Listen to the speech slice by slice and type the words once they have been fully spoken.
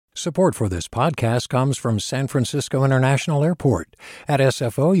Support for this podcast comes from San Francisco International Airport. At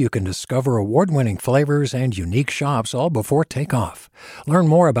SFO, you can discover award-winning flavors and unique shops all before takeoff. Learn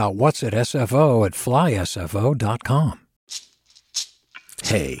more about what's at SFO at flysfo.com.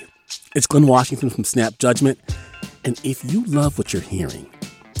 Hey, it's Glenn Washington from Snap Judgment. And if you love what you're hearing,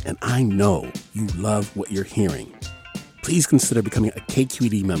 and I know you love what you're hearing, please consider becoming a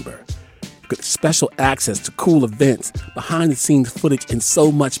KQED member. Get special access to cool events, behind-the-scenes footage, and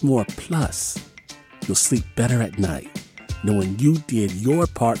so much more. Plus, you'll sleep better at night knowing you did your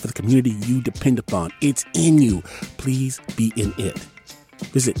part for the community you depend upon. It's in you. Please be in it.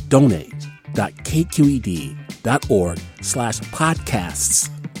 Visit donate.kqed.org/podcasts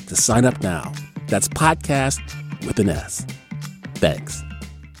to sign up now. That's podcast with an S. Thanks.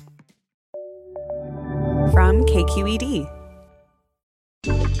 From KQED.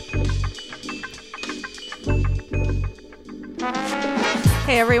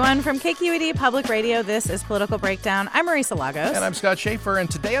 Hey everyone, from KQED Public Radio, this is Political Breakdown. I'm Marisa Lagos. And I'm Scott Schaefer, and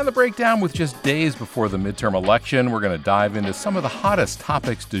today on The Breakdown, with just days before the midterm election, we're going to dive into some of the hottest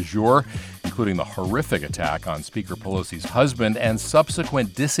topics du jour, including the horrific attack on Speaker Pelosi's husband and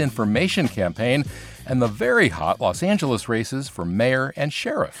subsequent disinformation campaign, and the very hot Los Angeles races for mayor and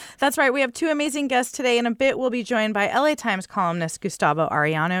sheriff. That's right. We have two amazing guests today. In a bit, we'll be joined by LA Times columnist Gustavo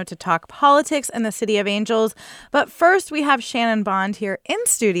Arellano to talk politics and the City of Angels. But first, we have Shannon Bond here in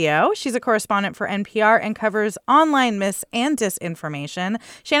studio. She's a correspondent for NPR and covers online myths and disinformation.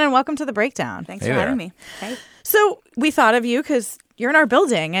 Shannon, welcome to The Breakdown. Thanks for having me. Hey. So we thought of you because you're in our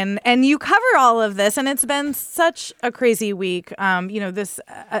building and you cover all of this, and it's been such a crazy week. This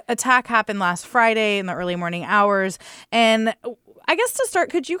attack happened last Friday in the early morning hours. And I guess to start,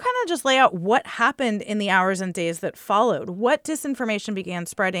 could you kind of just lay out what happened in the hours and days that followed? What disinformation began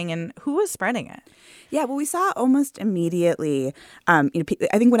spreading and who was spreading it? Yeah, well, we saw almost immediately, I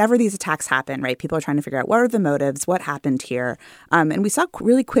think whenever these attacks happen, right, people are trying to figure out what are the motives, what happened here. And we saw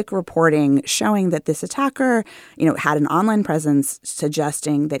really quick reporting showing that this attacker, had an online presence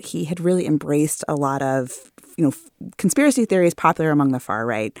suggesting that he had really embraced a lot of conspiracy theories popular among the far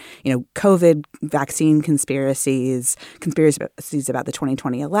right, COVID vaccine conspiracies about the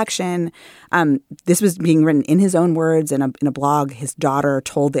 2020 election. This was being written in his own words in a blog his daughter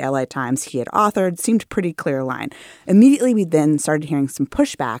told the LA Times he had authored. Seemed pretty clear line. Immediately, we then started hearing some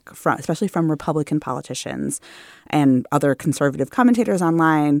pushback especially from Republican politicians and other conservative commentators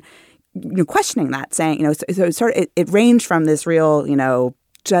online, questioning that, saying, it ranged from this real,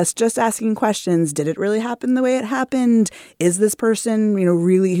 just asking questions. Did it really happen the way it happened? Is this person,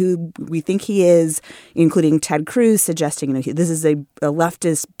 really who we think he is? Including Ted Cruz suggesting, this is a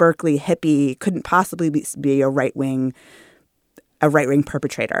leftist Berkeley hippie, couldn't possibly be a right-wing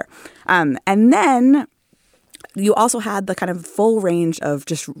perpetrator. And then you also had the kind of full range of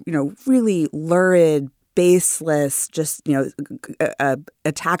just, really lurid, baseless, just,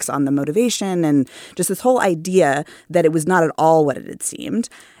 attacks on the motivation and just this whole idea that it was not at all what it had seemed.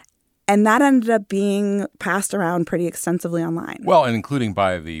 And that ended up being passed around pretty extensively online. Well, and including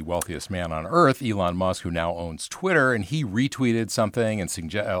by the wealthiest man on earth, Elon Musk, who now owns Twitter, and he retweeted something and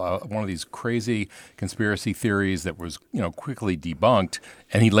one of these crazy conspiracy theories that was, quickly debunked.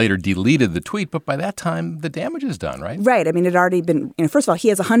 And he later deleted the tweet, but by that time, the damage is done, right? Right. I mean, it had already been, first of all, he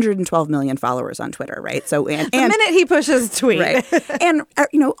has 112 million followers on Twitter, right? So, the minute he pushes a tweet. Right. And,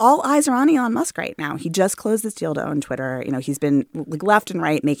 all eyes are on Elon Musk right now. He just closed this deal to own Twitter. He's been left and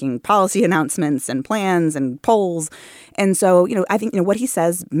right making policy announcements and plans and polls. And so, I think, what he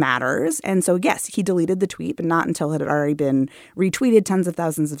says matters. And so, yes, he deleted the tweet, but not until it had already been retweeted tens of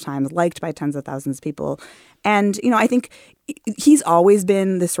thousands of times, liked by tens of thousands of people. And, I think he's always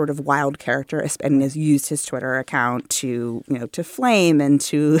been this sort of wild character and has used his Twitter account to, to flame and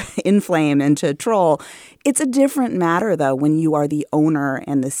to inflame and to troll. It's a different matter, though, when you are the owner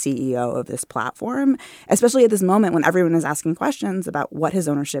and the CEO of this platform, especially at this moment when everyone is asking questions about what his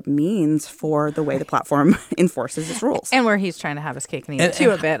ownership means for the way the platform enforces its rules. And where he's trying to have his cake and eat it too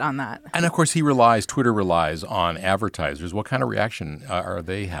a bit on that. And, of course, Twitter relies on advertisers. What kind of reaction are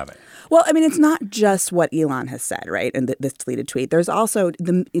they having? Well, I mean, it's not just what Elon has said, right, in this deleted tweet. There's also,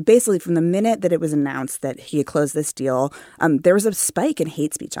 basically from the minute that it was announced that he had closed this deal, there was a spike in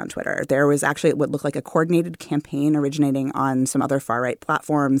hate speech on Twitter. There was actually what looked like a coordinated campaign originating on some other far-right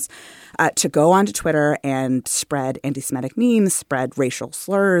platforms to go onto Twitter and spread anti-Semitic memes, spread racial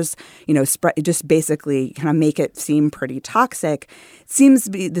slurs, just basically kind of make it seem pretty toxic. It seems to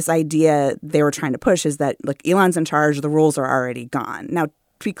be this idea they were trying to push is that, look, Elon's in charge, the rules are already gone. Now,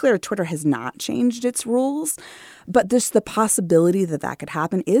 to be clear, Twitter has not changed its rules. But just the possibility that that could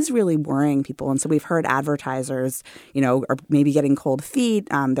happen is really worrying people. And so we've heard advertisers, are maybe getting cold feet.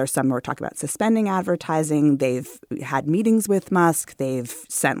 There's some who are talking about suspending advertising. They've had meetings with Musk. They've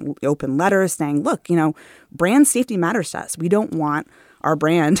sent open letters saying, look, brand safety matters to us. We don't want our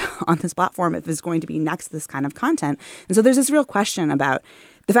brand on this platform if it's going to be next to this kind of content. And so there's this real question about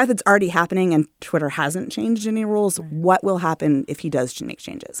the fact that it's already happening and Twitter hasn't changed any rules. What will happen if he does make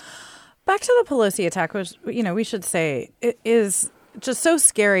changes? Back to the Pelosi attack, which, we should say it is just so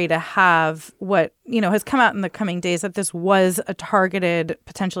scary to have what, has come out in the coming days that this was a targeted,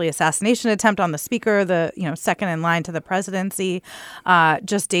 potentially assassination attempt on the speaker, the, second in line to the presidency,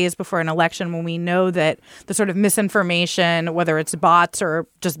 just days before an election when we know that the sort of misinformation, whether it's bots or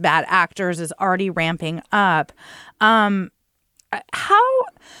just bad actors, is already ramping up.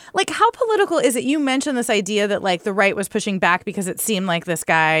 How political is it? You mentioned this idea that the right was pushing back because it seemed like this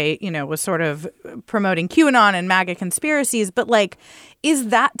guy, was sort of promoting QAnon and MAGA conspiracies. But does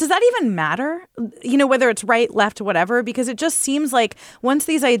that even matter? Whether it's right, left, whatever, because it just seems like once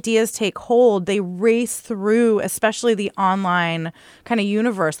these ideas take hold, they race through, especially the online kind of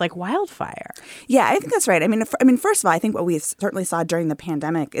universe like wildfire. Yeah, I think that's right. First of all, I think what we certainly saw during the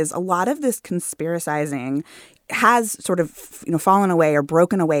pandemic is a lot of this conspiracizing has sort of fallen away or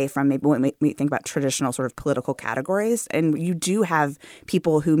broken away from maybe when we think about traditional sort of political categories. And you do have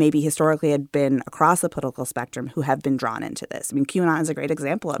people who maybe historically had been across the political spectrum who have been drawn into this. QAnon is a great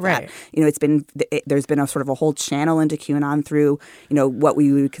example of that. There's been a sort of a whole channel into QAnon through what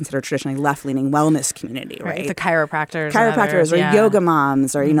we would consider traditionally left-leaning wellness community, right? The chiropractors or yoga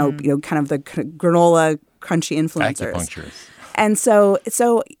moms or kind of the granola crunchy influencers. Acupuncturists. And so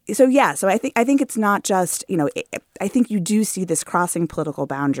I think it's not just, I think you do see this crossing political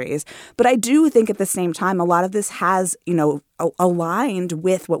boundaries. But I do think at the same time, a lot of this has, aligned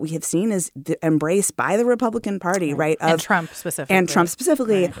with what we have seen is embraced by the Republican Party, right? And Trump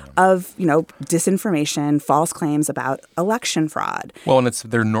specifically. Right. Of, disinformation, false claims about election fraud. Well, and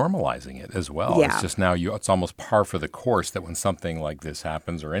they're normalizing it as well. Yeah. It's just now it's almost par for the course that when something like this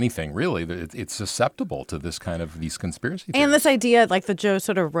happens or anything really, it's susceptible to this kind of these conspiracy theories. And this idea, the Joe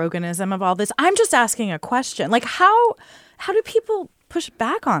sort of Roganism of all this. I'm just asking a question. How do people push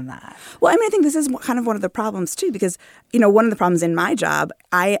back on that? Well, I think this is kind of one of the problems, too, because, one of the problems in my job,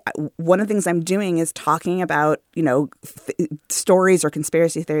 one of the things I'm doing is talking about, stories or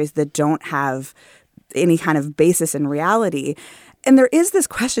conspiracy theories that don't have any kind of basis in reality. And there is this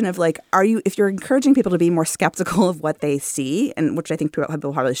question of if you're encouraging people to be more skeptical of what they see, and which I think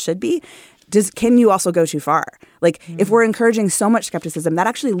people probably should be, can you also go too far? If we're encouraging so much skepticism, that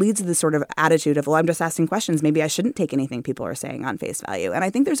actually leads to this sort of attitude of, well, I'm just asking questions. Maybe I shouldn't take anything people are saying on face value. And I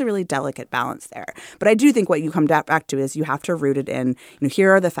think there's a really delicate balance there. But I do think what you come back to is you have to root it in,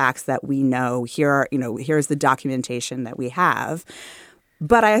 here are the facts that we know. Here's the documentation that we have.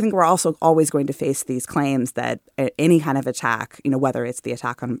 But I think we're also always going to face these claims that any kind of attack, whether it's the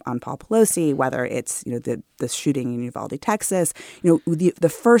attack on Paul Pelosi, whether it's, the shooting in Uvalde, Texas, the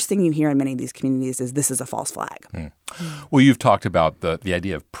first thing you hear in many of these communities is this is a false flag. Well, you've talked about the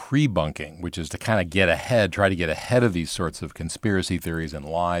idea of prebunking, which is to kind of try to get ahead of these sorts of conspiracy theories and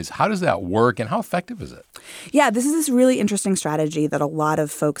lies. How does that work and how effective is it? Yeah, this is this really interesting strategy that a lot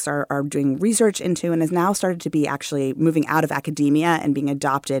of folks are doing research into and has now started to be actually moving out of academia and being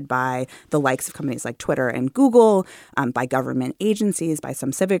adopted by the likes of companies like Twitter and Google, by government agencies, by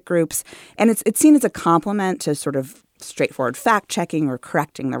some civic groups. And it's seen as a complement to sort of straightforward fact-checking or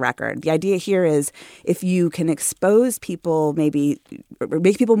correcting the record. The idea here is if you can expose people, maybe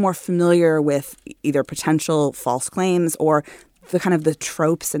make people more familiar with either potential false claims or the kind of the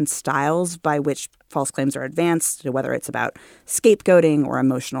tropes and styles by which false claims are advanced, whether it's about scapegoating or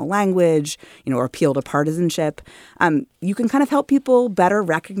emotional language, or appeal to partisanship, you can kind of help people better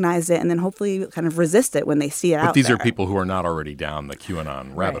recognize it and then hopefully kind of resist it when they see it out there. But these are people who are not already down the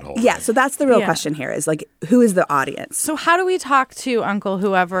QAnon rabbit hole. Yeah, so that's the real question here is who is the audience? So how do we talk to Uncle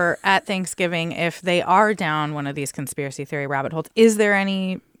whoever at Thanksgiving if they are down one of these conspiracy theory rabbit holes? Is there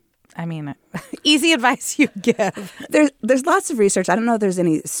any easy advice you give? There's lots of research. I don't know if there's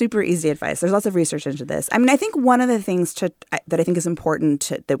any super easy advice. There's lots of research into this. I think one of the things that I think is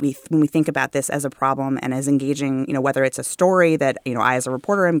important that when we think about this as a problem and as engaging, whether it's a story that, I as a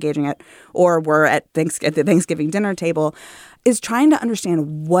reporter am engaging at or we're at the Thanksgiving dinner table, is trying to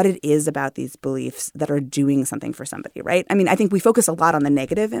understand what it is about these beliefs that are doing something for somebody, right? I think we focus a lot on the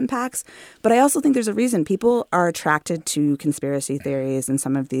negative impacts, but I also think there's a reason people are attracted to conspiracy theories and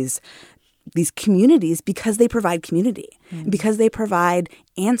some of these communities because they provide community, because they provide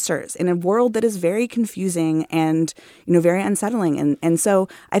answers in a world that is very confusing and, very unsettling. And so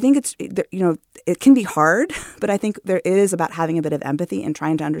I think it's, it can be hard, but I think it is about having a bit of empathy and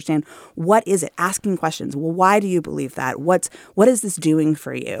trying to understand what is it, asking questions. Well, why do you believe that? What is this doing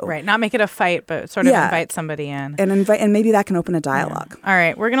for you? Right. Not make it a fight, but sort of invite somebody in. And maybe that can open a dialogue. Yeah. All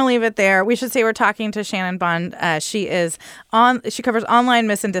right. We're going to leave it there. We should say we're talking to Shannon Bond. She covers online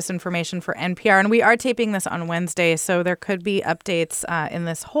mis and disinformation for NPR. And we are taping this on Wednesday, so there could be updates in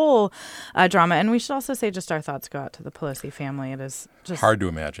this whole drama. And we should also say just our thoughts go out to the Pelosi family. It is just hard to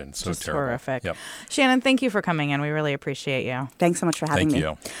imagine. So just terrible. Horrific. Yep. Shannon, thank you for coming in. We really appreciate you. Thanks so much for having me. Thank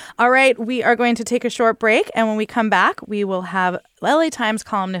you. All right. We are going to take a short break. And when we come back, we will have LA Times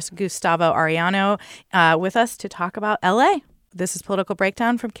columnist Gustavo Arellano with us to talk about LA. This is Political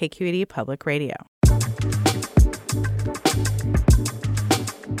Breakdown from KQED Public Radio.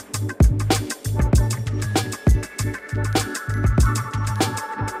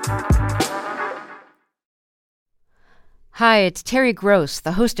 Hi, it's Terry Gross,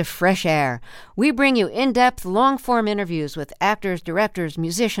 the host of Fresh Air. We bring you in-depth, long-form interviews with actors, directors,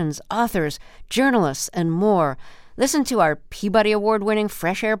 musicians, authors, journalists, and more. Listen to our Peabody Award-winning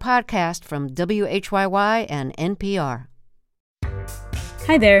Fresh Air podcast from WHYY and NPR.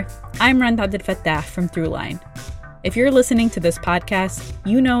 Hi there, I'm Randa Abdel Fattah from Throughline. If you're listening to this podcast,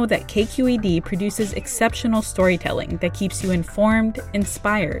 you know that KQED produces exceptional storytelling that keeps you informed,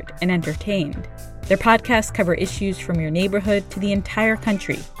 inspired, and entertained. Their podcasts cover issues from your neighborhood to the entire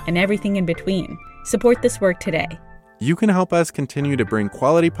country and everything in between. Support this work today. You can help us continue to bring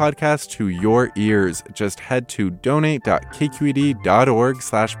quality podcasts to your ears. Just head to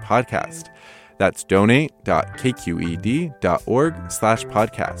donate.kqed.org/podcast. That's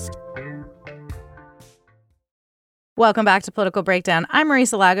donate.kqed.org/podcast. Welcome back to Political Breakdown. I'm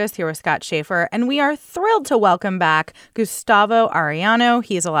Marisa Lagos here with Scott Schaefer, and we are thrilled to welcome back Gustavo Arellano.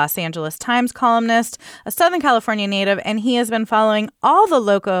 He is a Los Angeles Times columnist, a Southern California native, and he has been following all the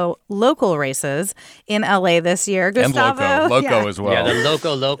local races in LA this year. Gustavo, and loco as well. Yeah, the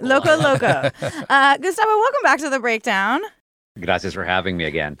loco. Gustavo, welcome back to the Breakdown. Gracias for having me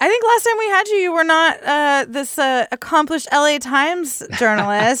again. I think last time we had you, you were not this accomplished LA Times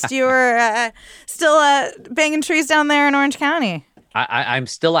journalist. You were still banging trees down there in Orange County. I'm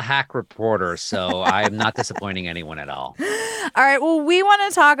still a hack reporter, so I'm not disappointing anyone at all. All right. Well, we want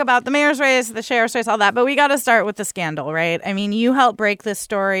to talk about the mayor's race, the sheriff's race, all that, but we got to start with the scandal, right? I mean, you helped break this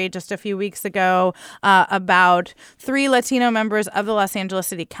story just a few weeks ago about 3 Latino members of the Los Angeles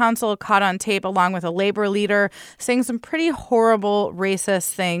City Council caught on tape along with a labor leader saying some pretty horrible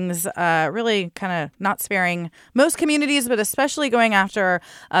racist things, really kind of not sparing most communities, but especially going after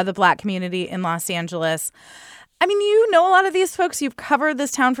the Black community in Los Angeles. I mean, you know a lot of these folks. You've covered this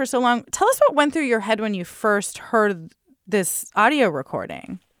town for so long. Tell us what went through your head when you first heard this audio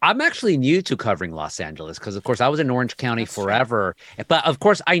recording. I'm actually new to covering Los Angeles because, of course, I was in Orange County forever. But, of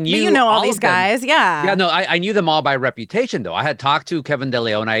course, I knew all these guys. Yeah. Yeah, no, I knew them all by reputation, though. I had talked to Kevin De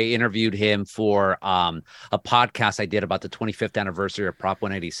Leon. I interviewed him for a podcast I did about the 25th anniversary of Prop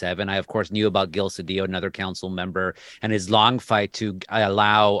 187. I, of course, knew about Gil Cedillo, another council member, and his long fight to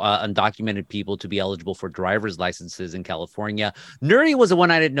allow undocumented people to be eligible for driver's licenses in California. Nuri was the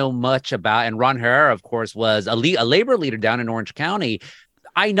one I didn't know much about. And Ron Herrera, of course, was a labor leader down in Orange County.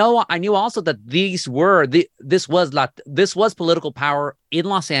 I knew also that this was political power in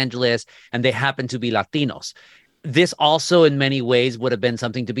Los Angeles, and they happened to be Latinos. This also, in many ways, would have been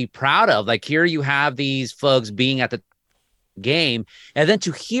something to be proud of. Like, here you have these folks being at the game, and then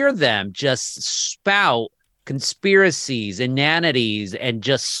to hear them just spout conspiracies, inanities, and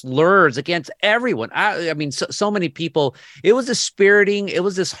just slurs against everyone. I mean, so many people. It was dispiriting. It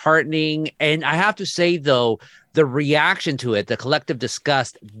was disheartening. And I have to say, though, the reaction to it, the collective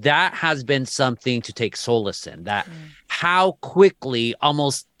disgust, that has been something to take solace in. That how quickly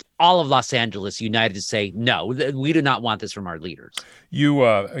almost all of Los Angeles united to say, no, we do not want this from our leaders.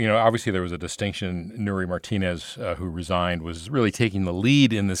 Obviously there was a distinction. Nuri Martinez, who resigned, was really taking the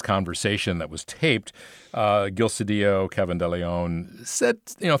lead in this conversation that was taped. Gil Cedillo, Kevin De Leon said,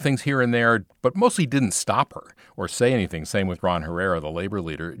 things here and there, but mostly didn't stop her or say anything. Same with Ron Herrera, the labor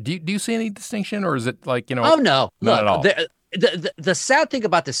leader. Do you see any distinction, or is it like, Oh, no. Not at all. The sad thing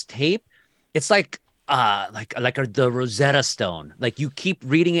about this tape, it's like the Rosetta Stone. Like, you keep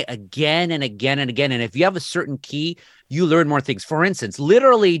reading it again and again and again. And if you have a certain key, you learn more things. For instance,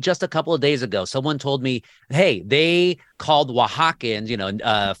 literally just a couple of days ago, someone told me, hey, they called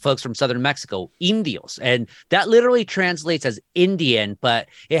Oaxacans, folks from southern Mexico, indios. And that literally translates as Indian, but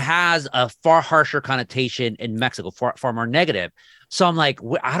it has a far harsher connotation in Mexico, far more negative. So I'm like,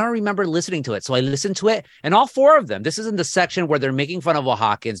 I don't remember listening to it. So I listened to it, and all four of them, this is in the section where they're making fun of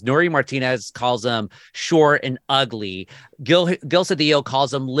Oaxacans. Nuri Martinez calls them short and ugly. Gil Cedillo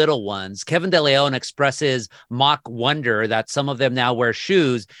calls them little ones. Kevin De Leon expresses mock wonder that some of them now wear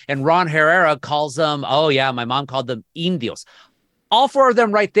shoes. And Ron Herrera calls them, oh yeah, my mom called them indios. All four of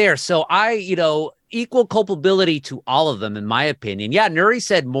them right there. So equal culpability to all of them, in my opinion. Yeah, Nuri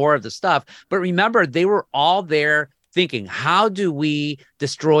said more of the stuff, but remember, they were all there thinking, how do we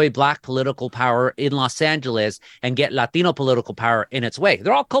destroy Black political power in Los Angeles and get Latino political power in its way?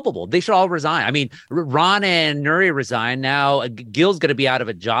 They're all culpable. They should all resign. I mean, Ron and Nuri resign. Now Gil's going to be out of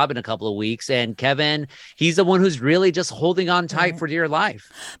a job in a couple of weeks. And Kevin, he's the one who's really just holding on tight for dear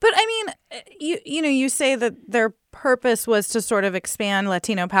life. But I mean, you say that their purpose was to sort of expand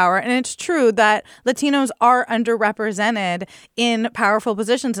Latino power. And it's true that Latinos are underrepresented in powerful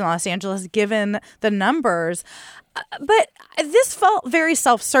positions in Los Angeles, given the numbers. But this felt very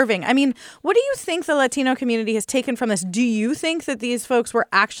self-serving. I mean, what do you think the Latino community has taken from this? Do you think that these folks were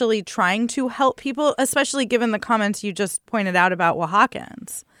actually trying to help people, especially given the comments you just pointed out about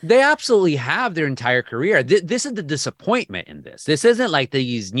Oaxacans? They absolutely have their entire career. This is the disappointment in this. This isn't like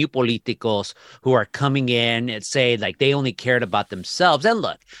these new politicos who are coming in and say like they only cared about themselves. And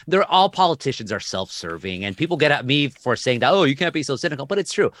look, all politicians are self-serving, and people get at me for saying that, oh, you can't be so cynical, but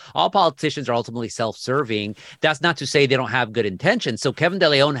it's true. All politicians are ultimately self-serving. That's not to say they don't have good intentions. So Kevin De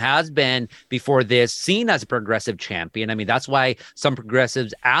Leon has been, before this, seen as a progressive champion. I mean, that's why some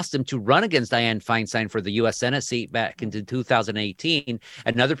progressives asked him to run against Dianne Feinstein for the U.S. Senate seat back into 2018.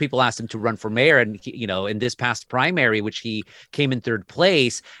 Another people asked him to run for mayor, and in this past primary, which he came in third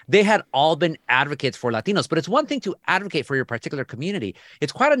place, they had all been advocates for Latinos. But it's one thing to advocate for your particular community.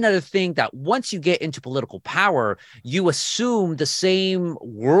 It's quite another thing that once you get into political power, you assume the same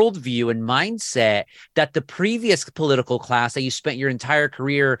worldview and mindset that the previous political class that you spent your entire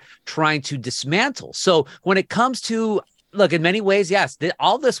career trying to dismantle. So when it comes to, look, in many ways, yes,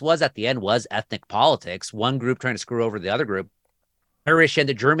 all this was at the end was ethnic politics, one group trying to screw over the other group. Irish and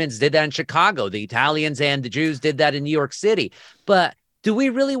the Germans did that in Chicago. The Italians and the Jews did that in New York City. But do we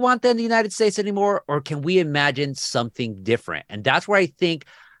really want that in the United States anymore? Or can we imagine something different? And that's where I think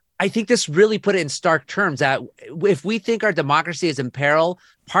this really put it in stark terms that if we think our democracy is in peril,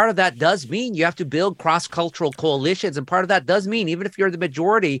 part of that does mean you have to build cross-cultural coalitions. And part of that does mean, even if you're the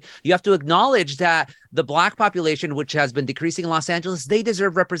majority, you have to acknowledge that the Black population, which has been decreasing in Los Angeles, they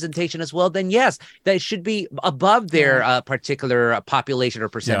deserve representation as well. Then yes, that should be above their particular population or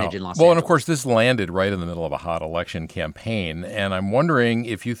percentage in Los Angeles. Well, and of course, this landed right in the middle of a hot election campaign. And I'm wondering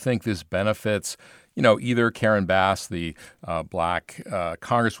if you think this benefits either Karen Bass, the Black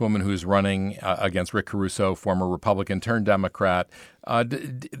congresswoman who's running against Rick Caruso, former Republican turned Democrat.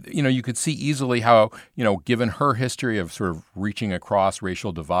 You could see easily how, given her history of sort of reaching across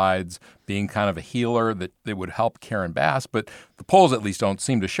racial divides, being kind of a healer, that would help Karen Bass. But the polls at least don't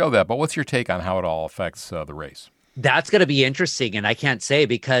seem to show that. But what's your take on how it all affects the race? That's going to be interesting. And I can't say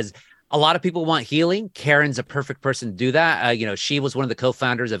because a lot of people want healing. Karen's a perfect person to do that. She was one of the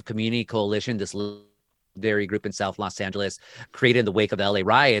co-founders of Community Coalition, this solidarity group in South Los Angeles, created in the wake of the LA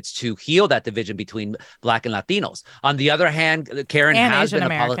riots to heal that division between Black and Latinos. On the other hand, Karen and has Asian been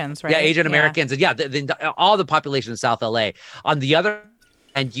Americans, right? Yeah, Asian Americans, and all the population in South LA. On the other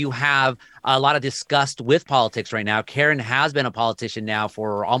and you have a lot of disgust with politics right now. Karen has been a politician now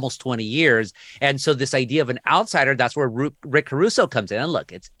for almost 20 years. And so this idea of an outsider, that's where Rick Caruso comes in. And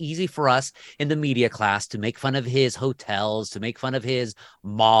look, it's easy for us in the media class to make fun of his hotels, to make fun of his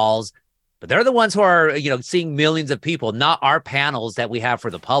malls. But they're the ones who are, seeing millions of people, not our panels that we have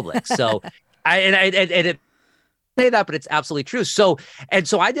for the public. So I say that, but it's absolutely true. So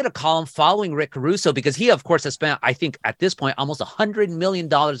I did a column following Rick Caruso because he, of course, has spent, I think at this point, almost $100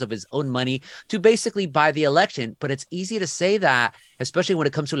 million of his own money to basically buy the election. But it's easy to say that, especially when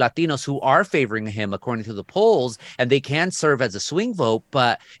it comes to Latinos who are favoring him, according to the polls, and they can serve as a swing vote.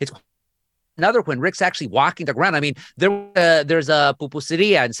 But it's another when Rick's actually walking the ground. I mean, there's a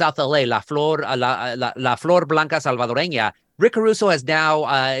pupuseria in South LA, La Flor Blanca Salvadoreña. Rick Caruso has now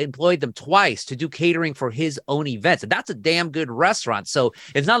employed them twice to do catering for his own events. And that's a damn good restaurant. So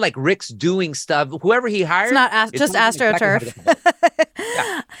it's not like Rick's doing stuff. Whoever he hired. It's not just AstroTurf. Exactly.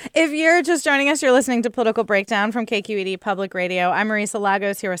 Yeah. If you're just joining us, you're listening to Political Breakdown from KQED Public Radio. I'm Marisa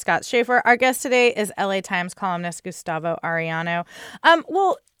Lagos here with Scott Schaefer. Our guest today is LA Times columnist Gustavo Arellano.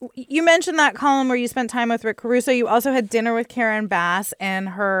 Well, you mentioned that column where you spent time with Rick Caruso. You also had dinner with Karen Bass and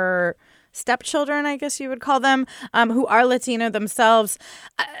her stepchildren, I guess you would call them, who are Latino themselves.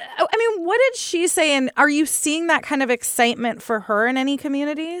 I mean, what did she say? And are you seeing that kind of excitement for her in any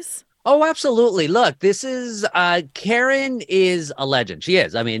communities? Oh, absolutely. Look, this is Karen is a legend. She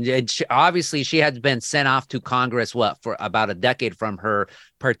is. I mean, obviously, she has been sent off to Congress, for about a decade from her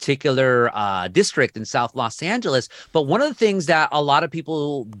particular district in South Los Angeles. But one of the things that a lot of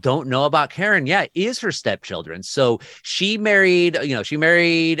people don't know about Karen yet is her stepchildren. So she married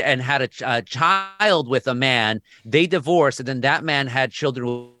and had a child with a man. They divorced, and then that man had children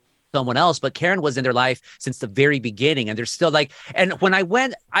with someone else, but Karen was in their life since the very beginning. And they're still and when I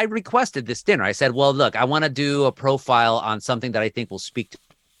went, I requested this dinner. I said, well, look, I want to do a profile on something that I think will speak to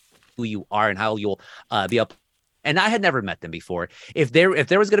who you are and how you'll be up. And I had never met them before. If there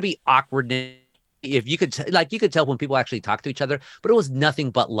was going to be awkwardness, if you could you could tell when people actually talk to each other, but it was nothing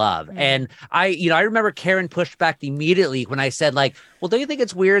but love. Mm. And I remember Karen pushed back immediately when I said, well, don't you think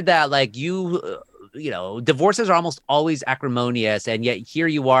it's weird that divorces are almost always acrimonious, and yet here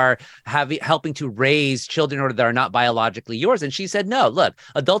you are helping to raise children that are not biologically yours. And she said, no, look,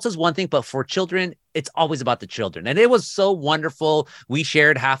 adults is one thing, but for children, it's always about the children. And it was so wonderful. We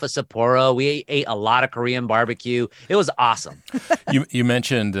shared half a Sapporo. We ate a lot of Korean barbecue. It was awesome. You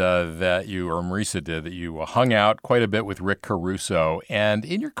mentioned that Marisa did, that you hung out quite a bit with Rick Caruso. And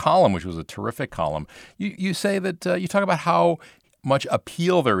in your column, which was a terrific column, you say that you talk about how much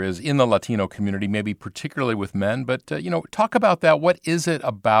appeal there is in the Latino community, maybe particularly with men. But, talk about that. What is it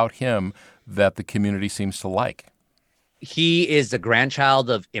about him that the community seems to He is the grandchild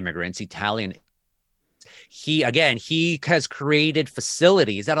of immigrants, Italian. He has created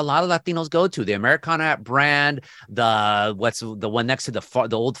facilities that a lot of Latinos go to. The Americana brand, the one next to the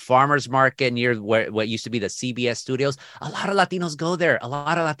old farmers market near what used to be the CBS studios. A lot of Latinos go there. A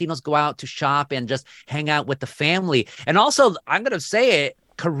lot of Latinos go out to shop and just hang out with the family. And also, I'm going to say it,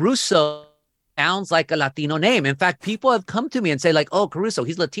 Caruso sounds like a Latino name. In fact, people have come to me and say oh, Caruso,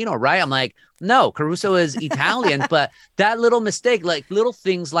 he's Latino, right? I'm like, no, Caruso is Italian, but that little mistake, little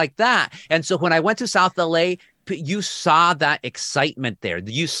things like that. And so when I went to South LA, you saw that excitement there.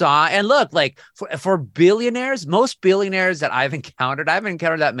 You saw, and look, for billionaires, most billionaires that I haven't encountered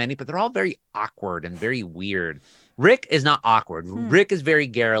that many, but they're all very awkward and very weird. Rick is not awkward. Rick is very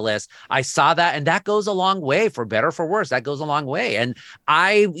garrulous. I saw that, and that goes a long way, for better or for worse. That goes a long way. And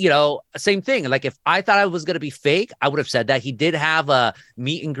same thing. If I thought I was going to be fake, I would have said that. He did have a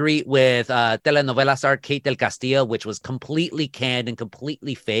meet and greet with telenovela star Kate del Castillo, which was completely canned and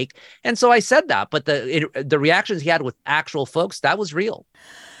completely fake. And so I said that. But the reactions he had with actual folks, that was real.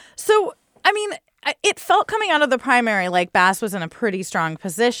 So, I mean, it felt coming out of the primary like Bass was in a pretty strong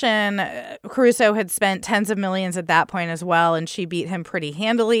position. Caruso had spent tens of millions at that point as well, and she beat him pretty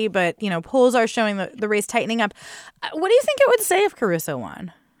handily. But, polls are showing the race tightening up. What do you think it would say if Caruso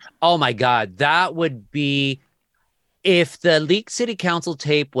won? Oh, my God. That would be, if the leaked city council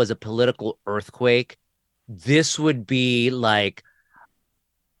tape was a political earthquake, this would be like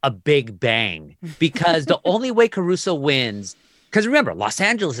a big bang. Because the only way Caruso wins, because remember, Los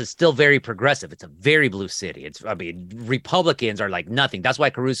Angeles is still very progressive. It's a very blue city. Republicans are like nothing. That's why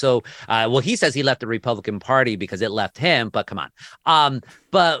Caruso, he says he left the Republican Party because it left him, but come on.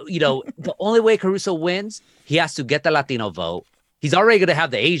 But the only way Caruso wins, he has to get the Latino vote. He's already going to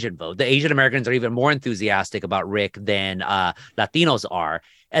have the Asian vote. The Asian Americans are even more enthusiastic about Rick than Latinos are.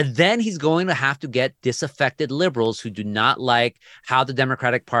 And then he's going to have to get disaffected liberals who do not like how the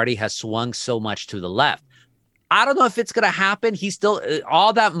Democratic Party has swung so much to the left. I don't know if it's going to happen. He's still,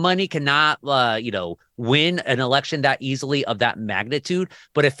 all that money cannot, win an election that easily of that magnitude.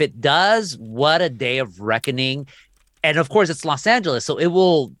 But if it does, what a day of reckoning. And of course, it's Los Angeles, so it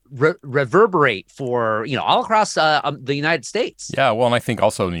will reverberate for, all across the United States. Yeah, well, and I think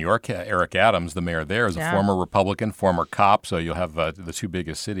also New York, Eric Adams, the mayor there, is a former Republican, former cop. So you'll have the two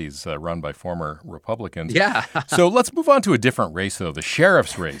biggest cities run by former Republicans. Yeah. So let's move on to a different race, though, the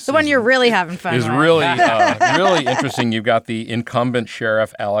sheriff's race. The one you're really having fun with. Is really, really interesting. You've got the incumbent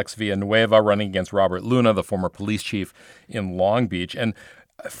sheriff, Alex Villanueva, running against Robert Luna, the former police chief in Long Beach. And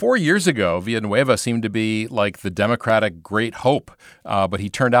 4 years ago, Villanueva seemed to be like the Democratic great hope, but he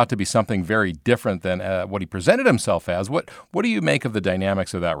turned out to be something very different than what he presented himself as. What do you make of the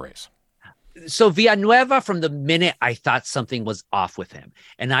dynamics of that race? So Villanueva, from the minute I thought something was off with him,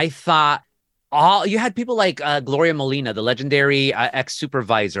 and I thought you had people like Gloria Molina, the legendary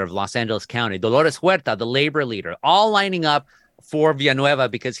ex-supervisor of Los Angeles County, Dolores Huerta, the labor leader, all lining up for Villanueva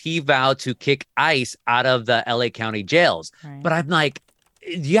because he vowed to kick ICE out of the LA County jails. Right. But I'm like,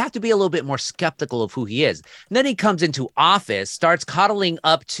 you have to be a little bit more skeptical of who he is. And then he comes into office, starts coddling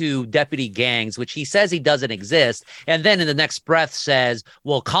up to deputy gangs, which he says he doesn't exist. And then in the next breath says,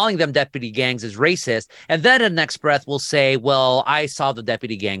 well, calling them deputy gangs is racist. And then in the next breath will say, well, I solved the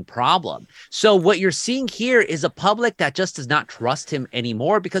deputy gang problem. So what you're seeing here is a public that just does not trust him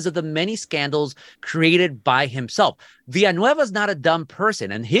anymore because of the many scandals created by himself. Villanueva's not a dumb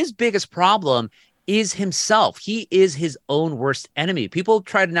person. And his biggest problem is himself. He is his own worst enemy. People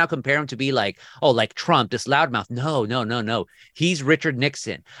try to now compare him to be like, oh, like Trump, this loudmouth. No. He's Richard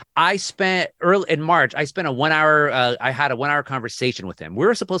Nixon. Early in March, I had a 1 hour conversation with him. We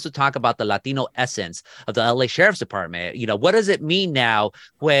were supposed to talk about the Latino essence of the LA Sheriff's Department. You know, what does it mean now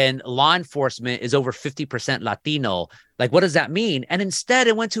when law enforcement is over 50% Latino? Like, what does that mean? And instead,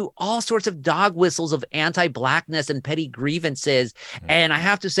 it went to all sorts of dog whistles of anti-Blackness and petty grievances. And I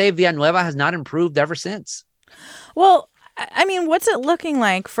have to say, Villanueva has not improved ever since. Well, I mean, what's it looking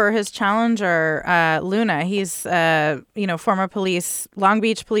like for his challenger, Luna? He's, former Long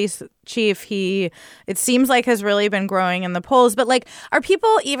Beach police chief. He, it seems like, has really been growing in the polls. But, like, are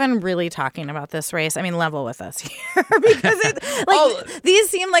people even really talking about this race? I mean, level with us here. Because these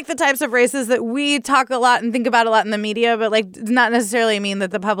seem like the types of races that we talk a lot and think about a lot in the media, but, like, does not necessarily mean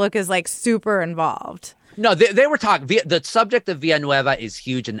that the public is, like, super involved. No, they were talking. The subject of Villanueva is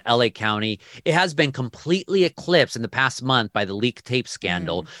huge in LA County. It has been completely eclipsed in the past month by the leaked tape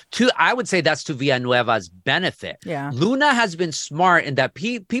scandal. I would say that's to Villanueva's benefit. Yeah. Luna has been smart in that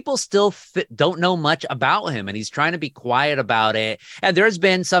people still don't know much about him, and he's trying to be quiet about it. And there's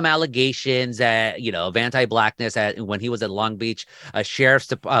been some allegations of anti-Blackness when he was at Long Beach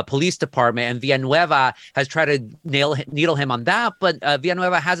Sheriff's Police Department, and Villanueva has tried to needle him on that. But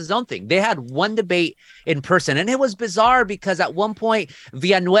Villanueva has his own thing. They had one debate in person. And it was bizarre because at one point,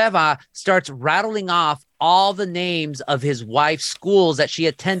 Villanueva starts rattling off all the names of his wife's schools that she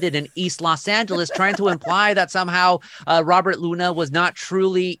attended in East Los Angeles, trying to imply that somehow Robert Luna was not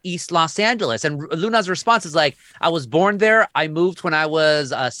truly East Los Angeles. And Luna's response is like, I was born there. I moved when I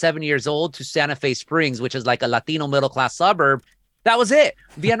was 7 years old to Santa Fe Springs, which is like a Latino middle-class suburb. That was it.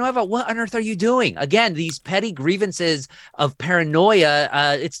 Villanueva, what on earth are you doing? Again, these petty grievances of paranoia.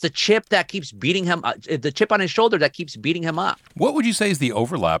 It's the chip that keeps beating him, the chip on his shoulder that keeps beating him up. What would you say is the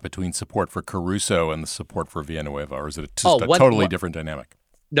overlap between support for Caruso and the support for Villanueva? Or is it just a totally different dynamic?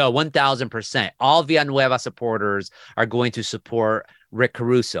 No, 1,000%. All Villanueva supporters are going to support Rick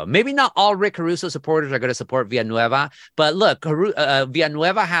Caruso. Maybe not all Rick Caruso supporters are going to support Villanueva, but look,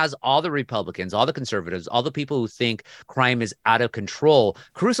 Villanueva has all the Republicans, all the conservatives, all the people who think crime is out of control.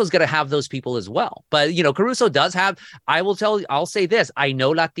 Caruso's going to have those people as well. But, Caruso does have, I'll say this, I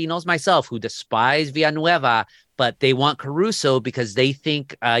know Latinos myself who despise Villanueva, but they want Caruso because they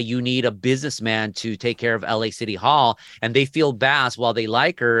think you need a businessman to take care of LA City Hall. And they feel Bass, while they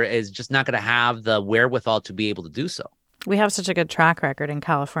like her, is just not going to have the wherewithal to be able to do so. We have such a good track record in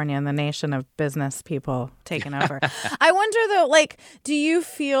California and the nation of business people taking over. I wonder, though, do you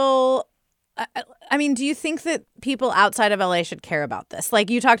feel... do you think that people outside of LA should care about this?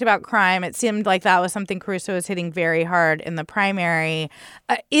 Like, you talked about crime. It seemed like that was something Caruso was hitting very hard in the primary.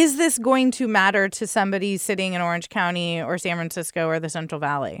 Is this going to matter to somebody sitting in Orange County or San Francisco or the Central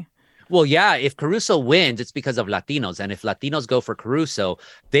Valley? Well, yeah, if Caruso wins, it's because of Latinos. And if Latinos go for Caruso,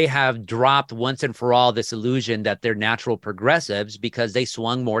 they have dropped once and for all this illusion that they're natural progressives because they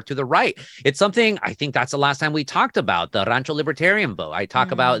swung more to the right. It's something, I think that's the last time we talked about, the Rancho Libertarian vote. I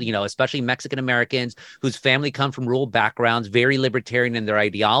talk about, especially Mexican Americans whose family come from rural backgrounds, very libertarian in their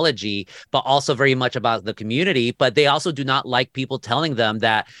ideology, but also very much about the community. But they also do not like people telling them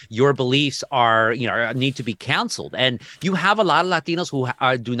that your beliefs are, need to be counseled. And you have a lot of Latinos who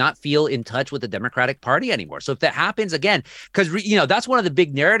do not feel in touch with the Democratic Party anymore. So if that happens again, because that's one of the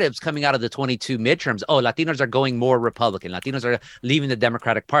big narratives coming out of the 22 midterms. Oh, Latinos are going more Republican. Latinos are leaving the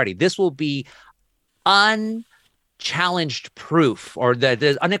Democratic Party. This will be unchallenged proof, or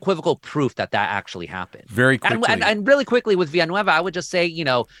the unequivocal proof that actually happened. Very quickly. And really quickly with Villanueva, I would just say,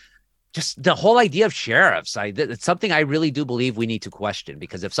 just the whole idea of sheriffs, it's something I really do believe we need to question,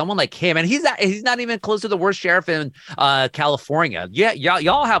 because if someone like him, and he's not even close to the worst sheriff in California. Yeah,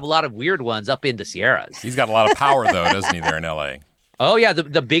 y'all have a lot of weird ones up in the Sierras. He's got a lot of power, though, doesn't he, there in LA? Oh, yeah,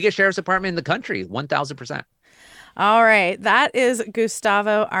 the biggest sheriff's department in the country, 1,000%. All right. That is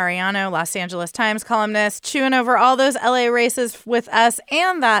Gustavo Arellano, Los Angeles Times columnist, chewing over all those LA races with us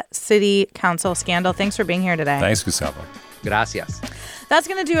and that city council scandal. Thanks for being here today. Thanks, Gustavo. Gracias. That's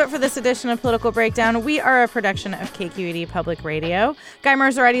going to do it for this edition of Political Breakdown. We are a production of KQED Public Radio. Guy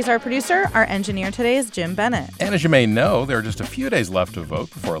Merzaretti is our producer. Our engineer today is Jim Bennett. And as you may know, there are just a few days left to vote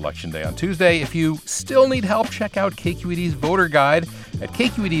before Election Day on Tuesday. If you still need help, check out KQED's voter guide at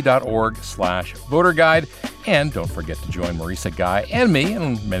kqed.org/voter guide. And don't forget to join Marisa, Guy, and me,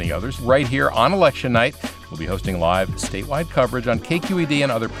 and many others, right here on Election Night. We'll be hosting live statewide coverage on KQED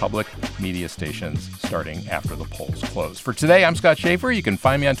and other public media stations starting after the polls close. For today, I'm Scott Schaefer. You can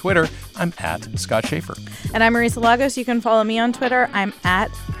find me on Twitter. I'm at Scott Schaefer. And I'm Marisa Lagos. You can follow me on Twitter. I'm at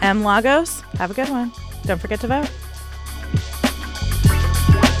mlagos. Have a good one. Don't forget to vote.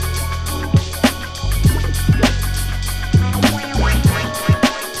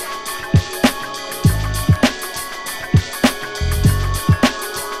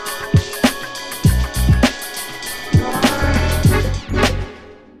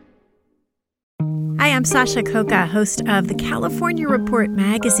 I'm Sasha Koka, host of the California Report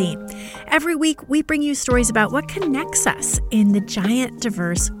magazine. Every week, we bring you stories about what connects us in the giant,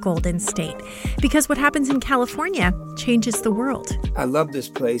 diverse Golden State. Because what happens in California changes the world. I love this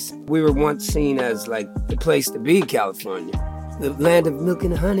place. We were once seen as like the place to be, California. The land of milk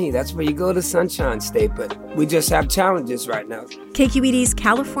and honey. That's where you go to Sunshine State. But we just have challenges right now. KQED's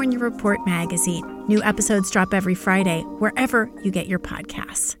California Report magazine. New episodes drop every Friday, wherever you get your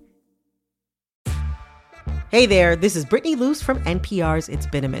podcasts. Hey there, this is Brittany Luce from NPR's It's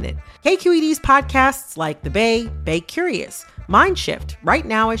Been a Minute. KQED's podcasts like The Bay, Bay Curious, Mind Shift, Right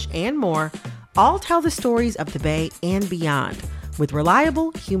Nowish, and more all tell the stories of the Bay and beyond with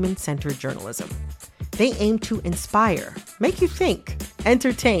reliable, human-centered journalism. They aim to inspire, make you think,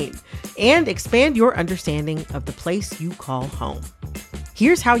 entertain, and expand your understanding of the place you call home.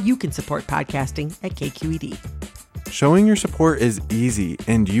 Here's how you can support podcasting at KQED. Showing your support is easy,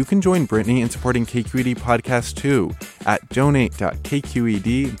 and you can join Brittany in supporting KQED Podcast too at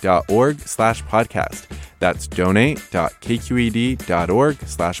donate.kqed.org/podcast. That's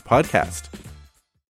donate.kqed.org/podcast.